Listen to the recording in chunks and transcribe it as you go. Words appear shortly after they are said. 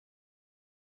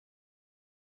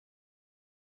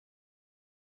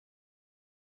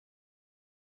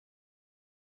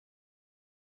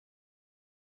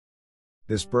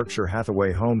This Berkshire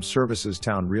Hathaway Home Services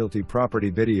Towne Realty property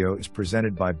video is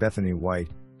presented by Bethany White.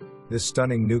 This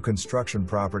stunning new construction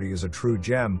property is a true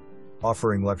gem,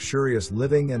 offering luxurious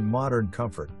living and modern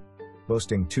comfort.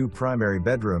 Boasting 2 primary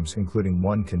bedrooms including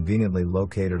one conveniently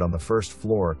located on the first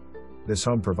floor, this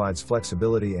home provides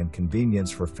flexibility and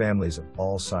convenience for families of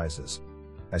all sizes.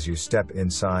 As you step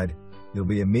inside, you'll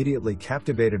be immediately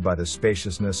captivated by the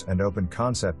spaciousness and open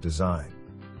concept design.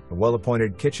 The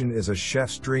well-appointed kitchen is a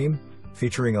chef's dream,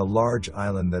 featuring a large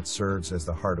island that serves as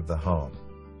the heart of the home.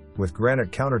 With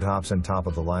granite countertops and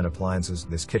top-of-the-line appliances,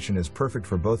 this kitchen is perfect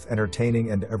for both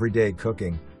entertaining and everyday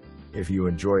cooking. If you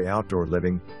enjoy outdoor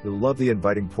living, you'll love the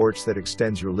inviting porch that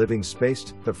extends your living space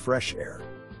to the fresh air.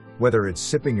 Whether it's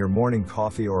sipping your morning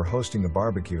coffee or hosting a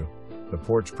barbecue, the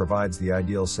porch provides the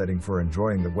ideal setting for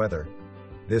enjoying the weather.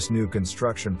 This new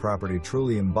construction property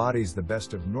truly embodies the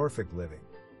best of Norfolk living.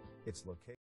 Its location